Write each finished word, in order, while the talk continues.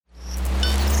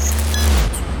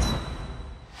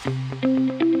Hello,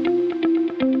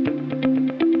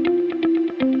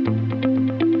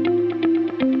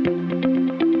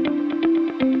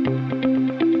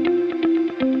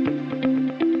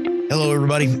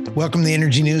 everybody. Welcome to the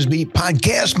Energy News Beat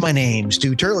podcast. My name's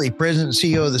Stu Turley, President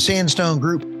and CEO of the Sandstone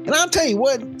Group. And I'll tell you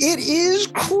what, it is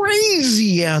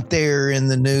crazy out there in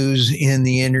the news in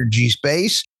the energy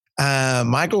space.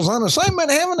 Michael's on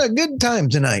assignment having a good time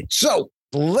tonight. So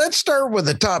let's start with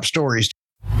the top stories.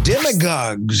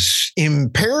 Demagogues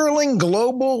imperiling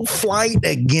global fight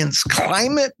against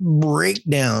climate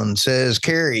breakdown, says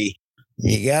Kerry.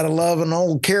 You got to love an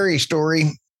old Kerry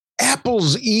story.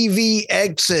 Apple's EV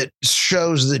exit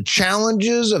shows the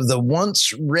challenges of the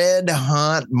once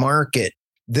red-hot market.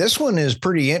 This one is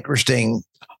pretty interesting.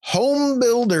 Home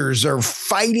builders are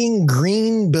fighting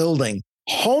green building.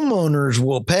 Homeowners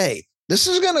will pay. This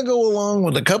is going to go along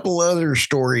with a couple other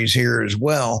stories here as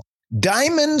well.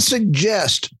 Diamond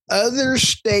suggests other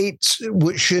states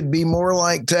should be more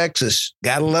like Texas.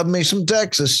 Gotta love me some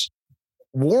Texas.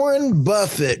 Warren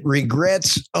Buffett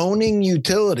regrets owning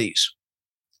utilities.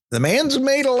 The man's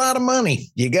made a lot of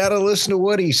money. You got to listen to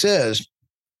what he says.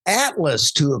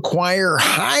 Atlas to acquire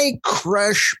high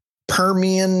crush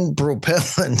Permian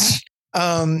propellants.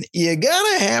 You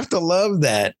got to have to love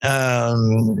that.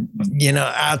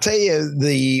 I'll tell you,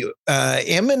 the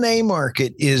M&A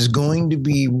market is going to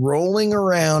be rolling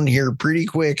around here pretty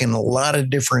quick in a lot of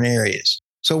different areas.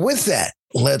 So with that,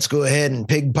 let's go ahead and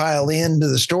pig pile into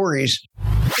the stories.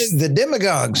 The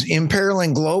demagogues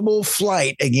imperiling global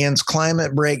flight against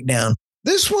climate breakdown.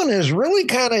 This one is really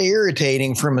kind of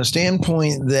irritating from a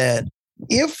standpoint that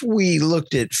if we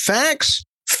looked at facts,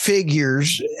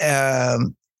 figures,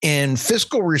 and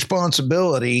fiscal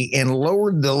responsibility and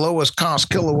lowered the lowest cost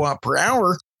kilowatt per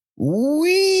hour,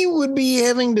 we would be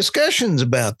having discussions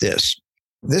about this.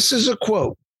 This is a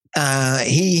quote.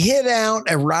 He hit out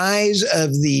a rise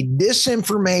of the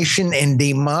disinformation and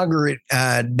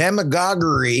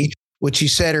demagoguery, which he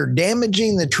said are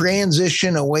damaging the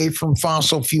transition away from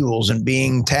fossil fuels and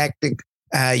being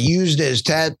used as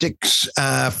tactics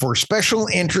for special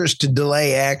interest to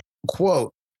delay act.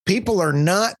 Quote, people are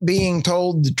not being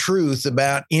told the truth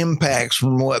about impacts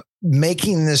from what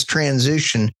making this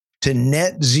transition to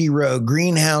net zero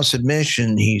greenhouse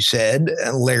emission, he said,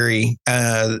 Kerry.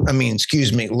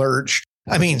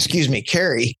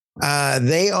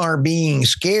 They are being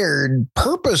scared,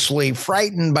 purposely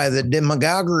frightened by the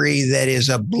demagoguery that is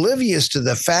oblivious to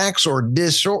the facts or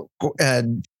distorting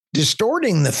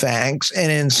the facts,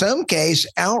 and in some case,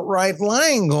 outright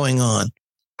lying going on.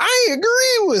 I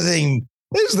agree with him.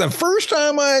 This is the first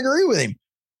time I agree with him,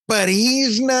 but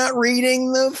he's not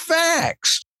reading the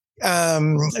facts.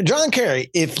 John Kerry,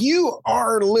 if you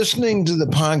are listening to the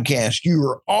podcast, you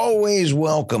are always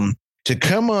welcome to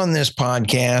come on this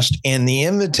podcast, and the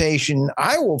invitation,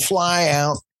 I will fly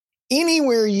out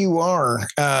anywhere you are,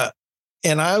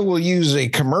 and I will use a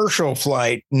commercial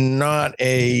flight, not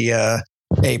a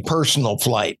personal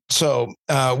flight. So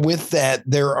with that,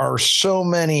 there are so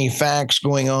many facts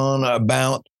going on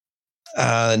about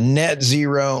net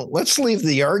zero. Let's leave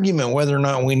the argument whether or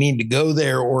not we need to go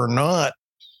there or not.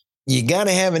 You got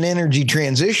to have an energy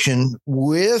transition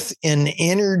with an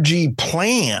energy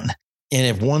plan. And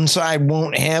if one side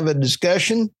won't have a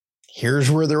discussion, here's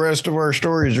where the rest of our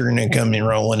stories are going to come in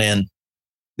rolling in.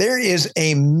 There is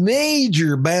a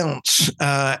major bounce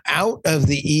out of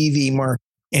the EV market,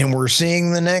 and we're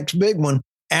seeing the next big one.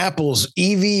 Apple's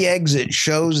EV exit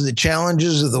shows the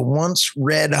challenges of the once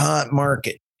red hot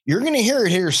market. You're going to hear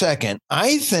it here second.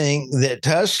 I think that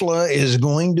Tesla is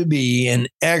going to be an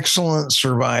excellent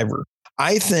survivor.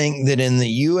 I think that in the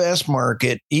U.S.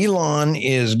 market, Elon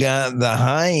has got the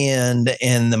high end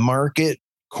and the market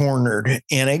cornered.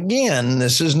 And again,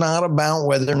 this is not about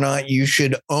whether or not you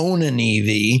should own an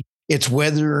EV. It's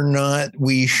whether or not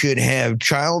we should have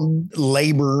child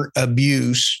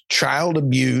abuse,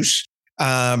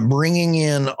 bringing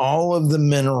in all of the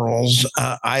minerals.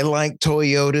 I like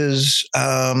Toyota's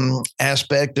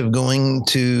aspect of going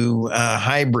to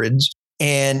hybrids.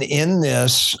 And in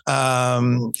this,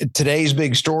 today's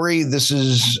big story, this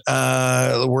is,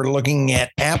 we're looking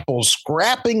at Apple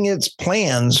scrapping its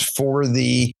plans for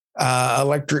the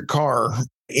electric car.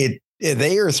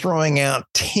 They are throwing out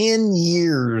 10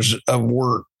 years of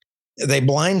work. They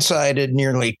blindsided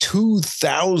nearly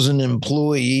 2,000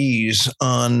 employees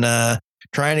on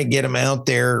trying to get them out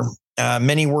there.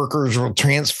 Many workers will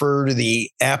transfer to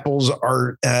the Apple's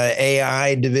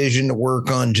AI division to work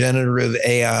on generative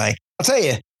AI. I'll tell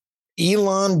you,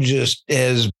 Elon just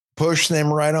has push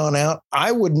them right on out.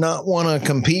 I would not want to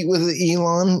compete with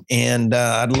Elon, and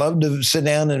I'd love to sit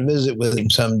down and visit with him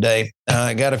someday.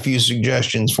 I got a few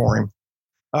suggestions for him.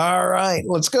 All right,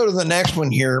 let's go to the next one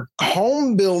here.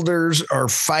 Home builders are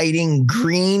fighting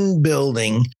green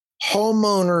building.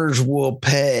 Homeowners will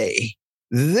pay.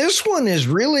 This one is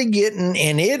really getting,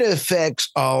 and it affects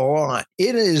a lot.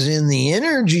 It is in the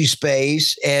energy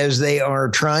space as they are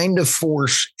trying to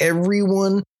force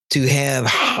everyone to have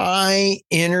high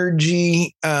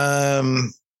energy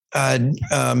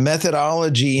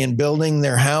methodology in building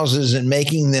their houses and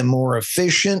making them more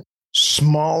efficient,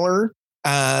 smaller,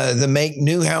 to make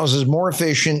new houses more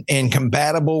efficient and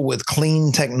compatible with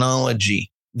clean technology.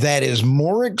 That is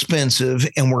more expensive,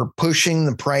 and we're pushing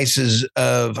the prices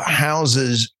of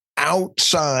houses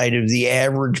outside of the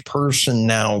average person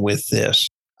now with this.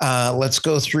 Let's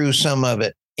go through some of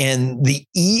it. And the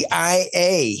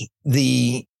EIA,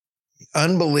 the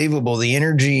unbelievable, the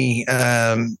energy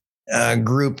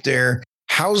group there,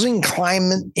 housing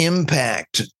climate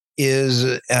impact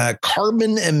is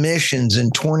carbon emissions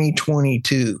in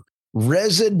 2022.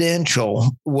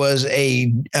 Residential was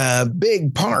a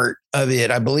big part of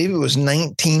it. I believe it was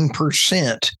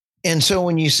 19%. And so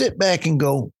when you sit back and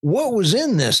go, what was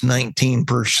in this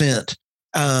 19%?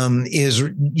 Is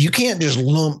you can't just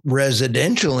lump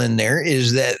residential in there.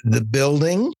 Is that the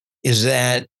building? Is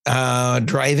that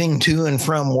driving to and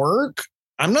from work?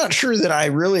 I'm not sure that I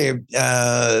really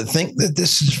think that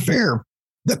this is fair.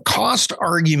 The cost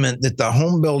argument that the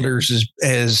home builders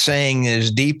is saying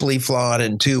is deeply flawed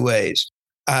in two ways.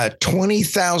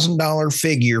 $20,000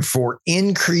 figure for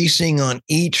increasing on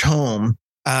each home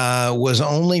was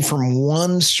only from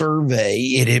one survey.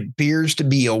 It appears to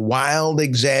be a wild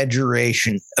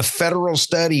exaggeration. A federal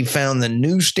study found the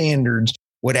new standards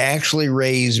would actually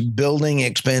raise building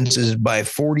expenses by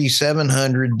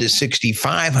 $4,700 to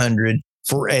 $6,500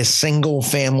 for a single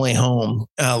family home.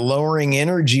 Lowering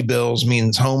energy bills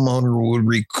means homeowner would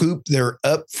recoup their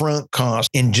upfront costs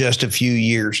in just a few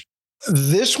years.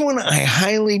 This one I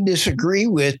highly disagree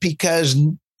with because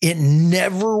it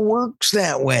never works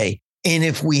that way. And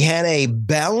if we had a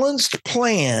balanced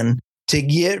plan to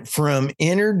get from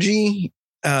energy,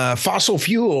 fossil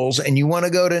fuels, and you want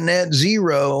to go to net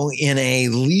zero in a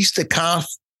least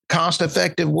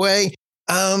cost-effective way,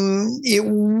 it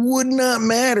would not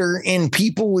matter, and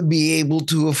people would be able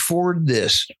to afford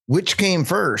this. Which came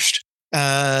first?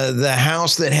 The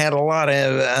house that had a lot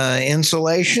of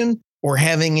insulation, or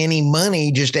having any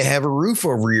money just to have a roof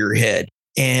over your head?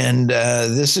 And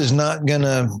this is not going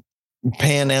to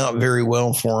pan out very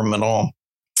well for them at all.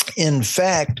 In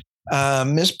fact,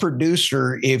 Miss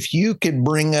Producer, if you could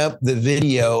bring up the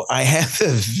video, I have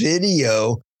a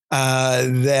video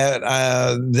that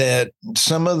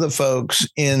some of the folks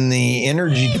in the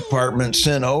energy department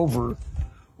sent over.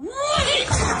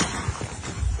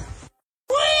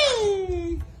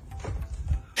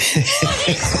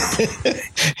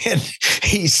 And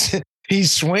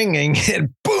he's swinging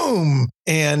and boom.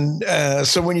 And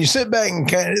so when you sit back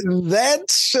and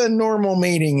that's a normal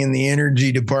meeting in the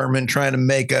energy department trying to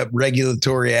make up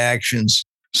regulatory actions.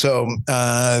 So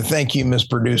thank you, Miss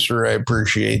Producer. I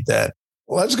appreciate that.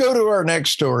 Let's go to our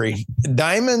next story.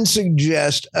 Diamond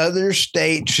suggests other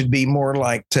states should be more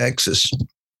like Texas.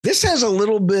 This has a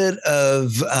little bit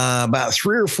of about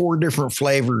 3 or 4 different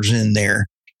flavors in there.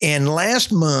 And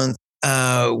last month,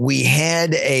 we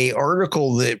had an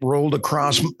article that rolled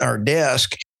across our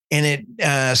desk, and it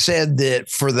said that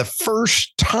for the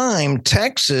first time,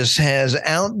 Texas has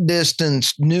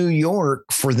outdistanced New York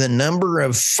for the number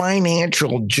of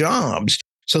financial jobs.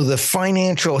 So the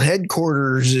financial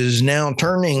headquarters is now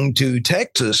turning to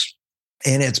Texas,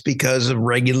 and it's because of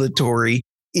regulatory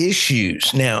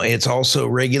issues. Now, it's also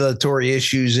regulatory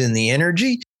issues in the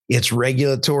energy. It's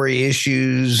regulatory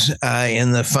issues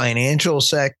in the financial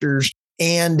sectors,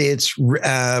 and it's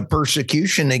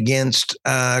persecution against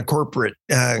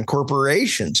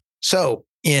corporations. So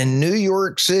in New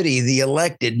York City, the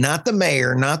elected, not the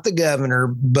mayor, not the governor,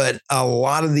 but a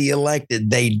lot of the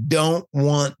elected, they don't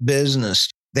want business.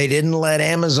 They didn't let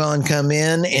Amazon come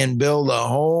in and build a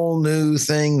whole new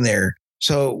thing there.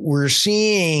 So we're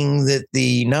seeing that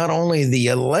not only the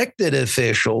elected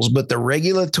officials, but the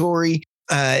regulatory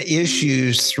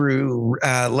issues through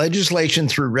legislation,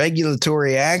 through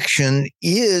regulatory action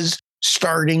is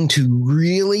starting to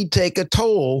really take a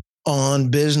toll on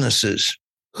businesses.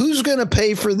 Who's going to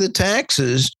pay for the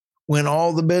taxes when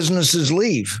all the businesses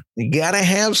leave? You got to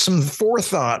have some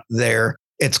forethought there.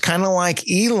 It's kind of like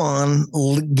Elon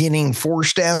getting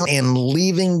forced out and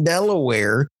leaving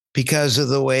Delaware because of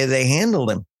the way they handled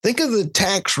him. Think of the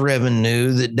tax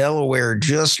revenue that Delaware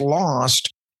just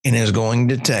lost and is going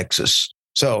to Texas.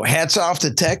 So hats off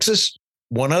to Texas.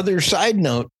 One other side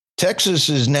note, Texas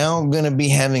is now going to be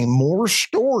having more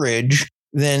storage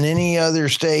than any other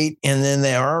state. And then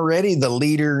they're already the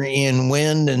leader in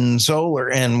wind and solar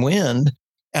and wind.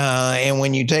 And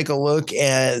when you take a look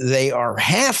at, they are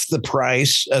half the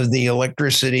price of the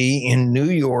electricity in New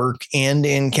York and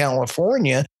in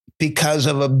California because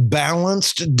of a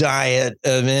balanced diet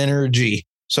of energy.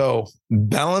 So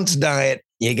balanced diet,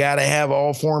 you got to have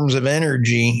all forms of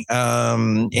energy,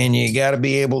 and you got to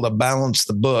be able to balance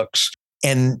the books.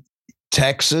 And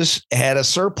Texas had a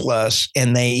surplus,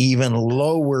 and they even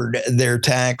lowered their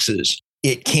taxes.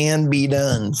 It can be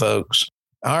done, folks.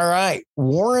 All right.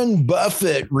 Warren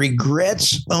Buffett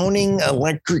regrets owning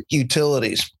electric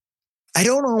utilities. I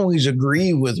don't always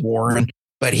agree with Warren,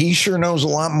 but he sure knows a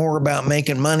lot more about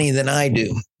making money than I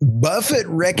do. Buffett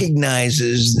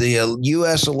recognizes the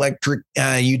U.S. electric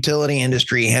utility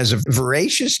industry has a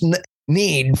voracious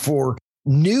need for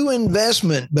new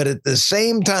investment, but at the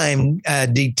same time,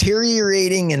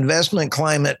 deteriorating investment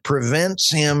climate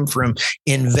prevents him from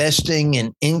investing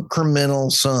in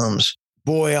incremental sums.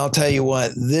 Boy, I'll tell you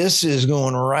what, this is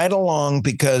going right along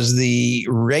because the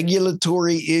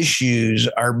regulatory issues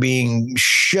are being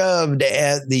shoved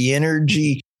at the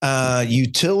energy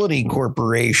utility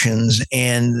corporations,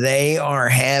 and they are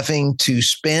having to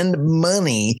spend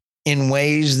money in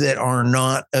ways that are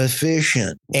not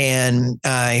efficient. And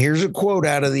here's a quote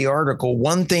out of the article.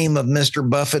 One theme of Mr.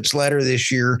 Buffett's letter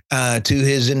this year to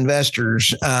his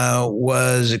investors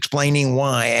was explaining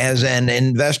why, as an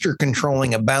investor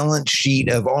controlling a balance sheet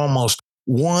of almost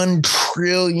 $1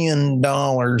 trillion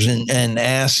in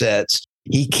assets,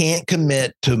 he can't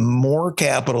commit to more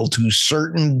capital to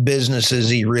certain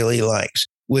businesses he really likes.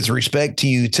 With respect to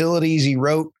utilities, he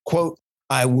wrote, quote,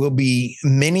 I will be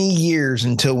many years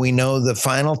until we know the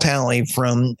final tally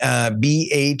from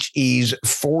BHE's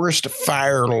forest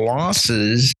fire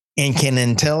losses and can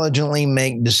intelligently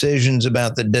make decisions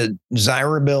about the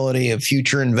desirability of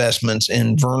future investments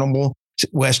in vulnerable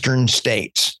Western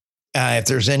states. If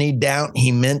there's any doubt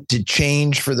he meant to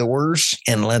change for the worse,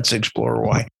 and let's explore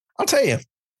why. I'll tell you,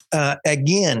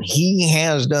 again, he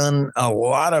has done a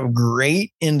lot of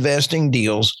great investing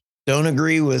deals. Don't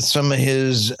agree with some of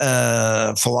his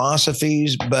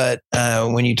philosophies, but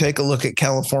when you take a look at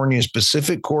California's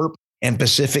Pacific Corp and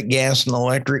Pacific Gas and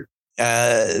Electric,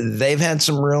 they've had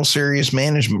some real serious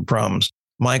management problems.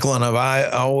 Michael and I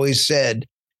always said,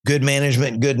 good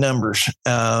management, good numbers.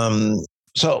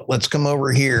 So let's come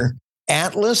over here.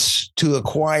 Atlas to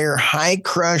acquire high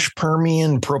crush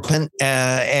Permian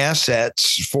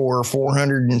assets for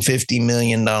 $450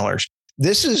 million.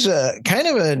 This is a kind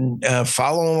of a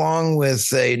follow along with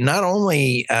not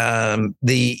only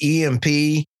the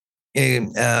EMP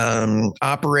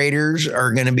operators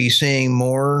are going to be seeing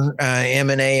more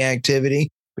M&A activity,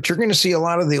 but you're going to see a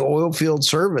lot of the oil field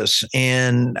service,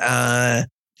 and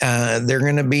they're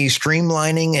going to be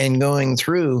streamlining and going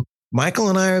through. Michael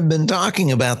and I have been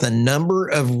talking about the number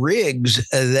of rigs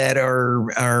that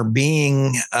are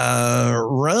being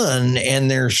run, and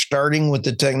they're starting with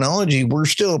the technology. We're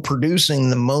still producing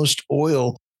the most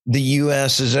oil the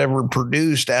U.S. has ever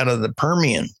produced out of the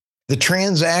Permian. The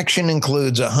transaction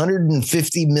includes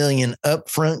 $150 million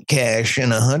upfront cash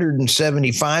and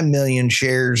 175 million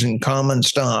shares in common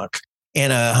stock,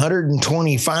 and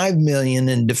 $125 million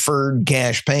in deferred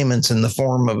cash payments in the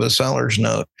form of a seller's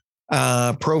note.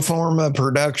 Pro forma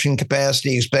production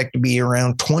capacity expect to be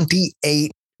around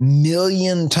 28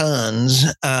 million tons,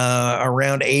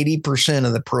 around 80%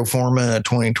 of the pro forma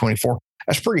 2024.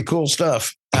 That's pretty cool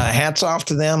stuff. Hats off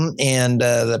to them and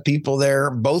the people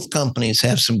there. Both companies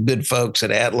have some good folks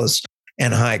at Atlas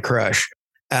and High Crush.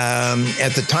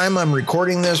 At the time I'm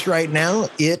recording this right now,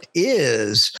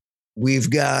 we've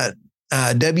got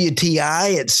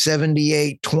WTI at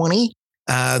 78.20.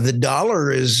 The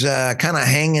dollar is kind of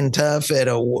hanging tough at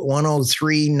a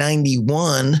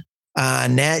 103.91.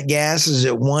 Nat gas is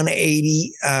at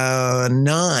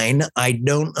 180.9. I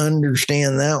don't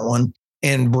understand that one.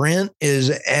 And Brent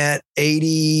is at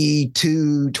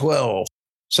 82.12.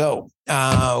 So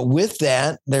with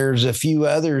that, there's a few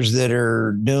others that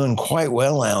are doing quite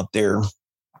well out there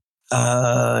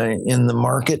in the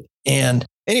market. And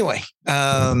anyway,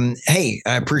 hey,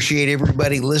 I appreciate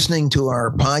everybody listening to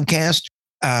our podcast.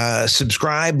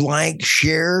 Subscribe, like,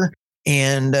 share,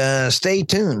 and stay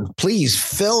tuned. Please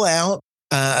fill out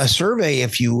a survey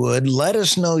if you would. Let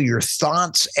us know your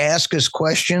thoughts. Ask us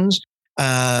questions.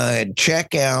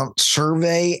 Check out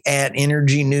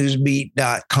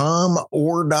survey@energynewsbeat.com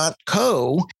or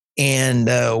 .co. And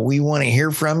we want to hear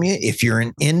from you. If you're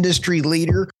an industry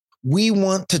leader We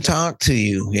want to talk to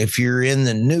you. If you're in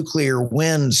the nuclear,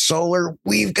 wind, solar,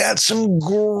 we've got some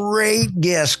great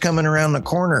guests coming around the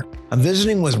corner. I'm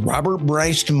visiting with Robert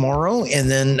Bryce tomorrow, and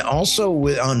then also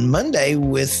on Monday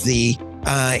with the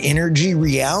Energy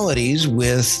Realities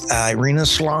with Irina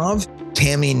Slav,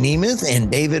 Tammy Nemeth,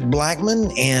 and David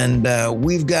Blackman. And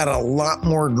we've got a lot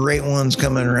more great ones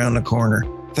coming around the corner.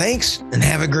 Thanks, and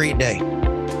have a great day.